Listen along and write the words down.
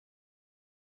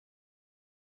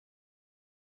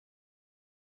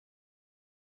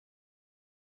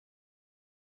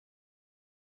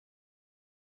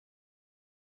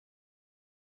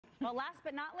Well, last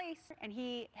but not least, and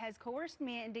he has coerced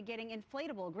me into getting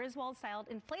inflatable, Griswold-styled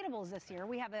inflatables this year.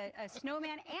 We have a snowman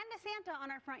and a Santa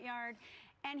on our front yard,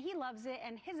 and he loves it,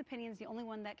 and his opinion is the only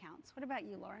one that counts. What about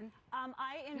you, Lauren?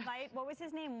 I invite, what was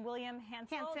his name? William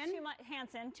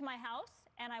Hanson to my house,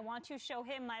 and I want to show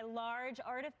him my large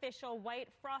artificial white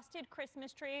frosted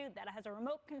Christmas tree that has a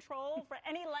remote control for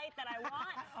any light that I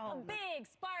want. A big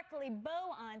sparkly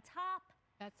bow on top.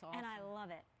 That's awesome. And I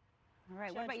love it. All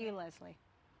right, what about you, Leslie?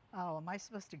 Oh, am I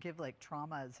supposed to give like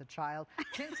trauma as a child?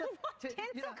 Tinsel? Tinsel?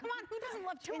 Come on, who doesn't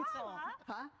love tinsel?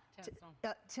 Huh? Tinsel.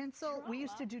 Tinsel. We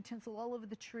used to do tinsel all over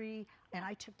the tree, and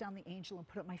I took down the angel and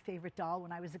put up my favorite doll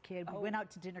when I was a kid. We went out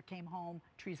to dinner, came home,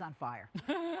 tree's on fire.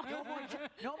 No more tinsel.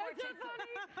 No more tinsel.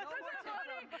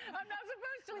 I'm not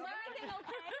supposed to. Was everything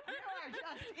okay? You are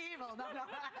just evil. No,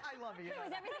 I love you.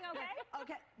 Was everything okay?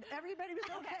 Okay, everybody was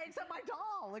okay except my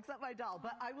doll.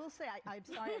 But I will say, I'm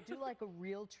sorry, I do like a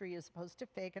real tree as opposed to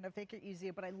fake, and a fake are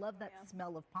easier, but I love that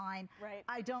smell of pine. Right.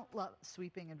 I don't love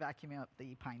sweeping and vacuuming up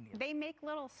the pine needles. They make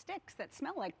little sticks that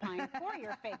smell like pine for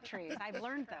your fake trees. I've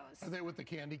learned those. Are they with the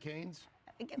candy canes?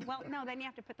 Well, no, then you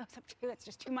have to put those up too. It's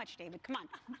just too much, David. Come on,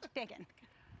 Dagen.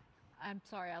 I'm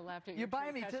sorry, I laughed at you. You're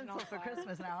buying me tinsel for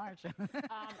Christmas now, aren't you?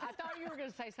 I thought you were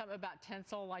going to say something about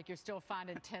tinsel, like you're still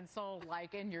finding tinsel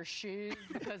like in your shoes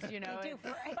because, you know, it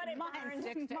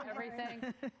sticks to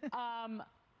everything.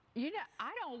 You know,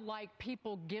 I don't like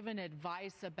people giving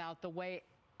advice about the way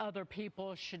other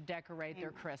people should decorate their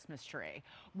Christmas tree.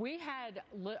 We had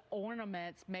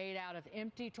ornaments made out of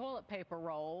empty toilet paper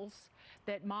rolls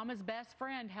that Mama's best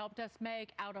friend helped us make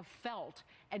out of felt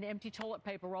and empty toilet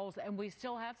paper rolls, and we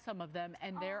still have some of them,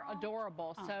 and they're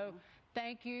adorable. So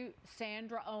thank you,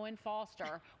 Sandra Owen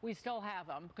Foster. We still have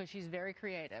them because she's very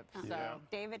creative. So,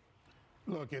 David.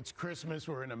 Look, it's Christmas.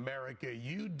 We're in America.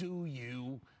 You do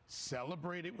you.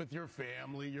 Celebrate it with your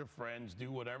family, your friends. Do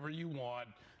whatever you want.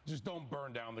 Just don't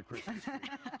burn down the Christmas tree.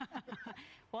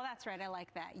 Well, that's right. I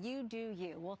like that. You do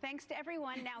you. Well, thanks to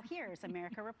everyone. Now here's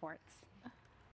America Reports.